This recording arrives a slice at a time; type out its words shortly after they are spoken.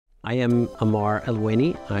I am Ammar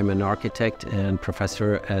Eloueini. I'm an architect and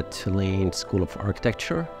professor at Tulane School of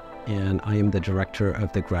Architecture, and I am the director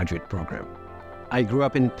of the graduate program. I grew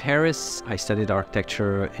up in Paris. I studied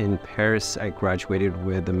architecture in Paris. I graduated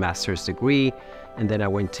with a master's degree, and then I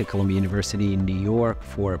went to Columbia University in New York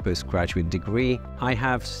for a postgraduate degree. I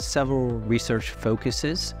have several research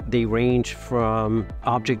focuses. They range from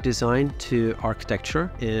object design to architecture,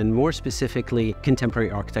 and more specifically, contemporary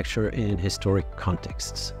architecture in historic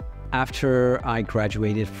contexts. After I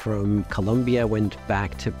graduated from Columbia, I went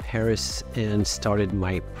back to Paris and started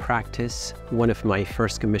my practice. One of my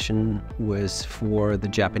first commissions was for the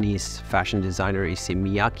Japanese fashion designer Issey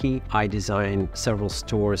Miyake. I designed several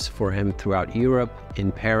stores for him throughout Europe, in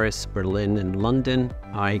Paris, Berlin, and London.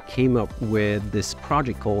 I came up with this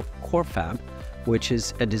project called CoreFab, which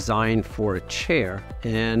is a design for a chair.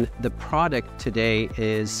 And the product today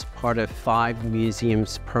is part of 5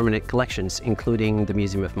 museums' permanent collections, including the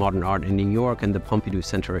Museum of Modern Art in New York and the Pompidou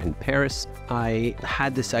Center in Paris. I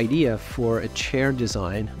had this idea for a chair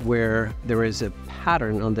design where there is a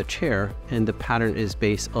pattern on the chair, and the pattern is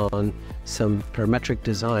based on some parametric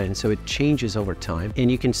design, so it changes over time, and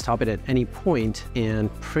you can stop it at any point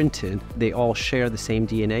and print it. They all share the same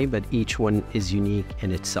DNA, but each one is unique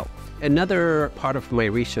in itself. Another part of my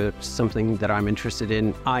research, something that I'm interested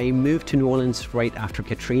in, I moved to New Orleans right after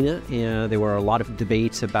Katrina, and there were a lot of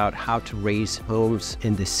debates about how to raise homes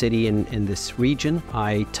in the city and in this region.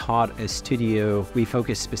 I taught a studio. We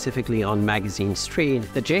focused specifically on Magazine Street.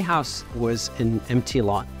 The J House was an empty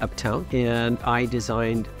lot uptown, and I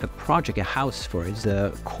designed a project, a house for it.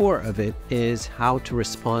 The core of it is how to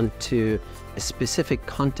respond to a specific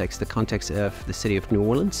context, the context of the city of New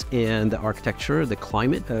Orleans and the architecture, the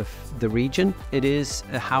climate of the region. It is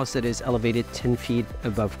a house that is elevated 10 feet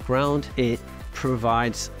above ground. It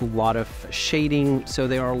provides a lot of shading. So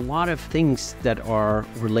there are a lot of things that are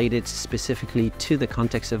related specifically to the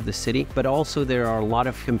context of the city, but also there are a lot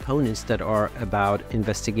of components that are about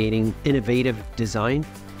investigating innovative design,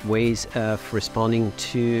 ways of responding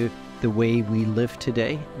to the way we live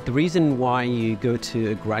today. The reason why you go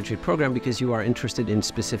to a graduate program because you are interested in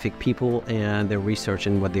specific people and their research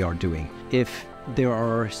and what they are doing. If there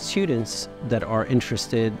are students that are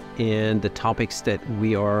interested in the topics that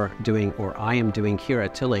we are doing or I am doing here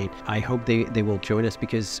at Tulane, I hope they will join us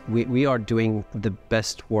because we are doing the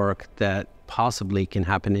best work that possibly can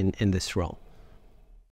happen in this realm.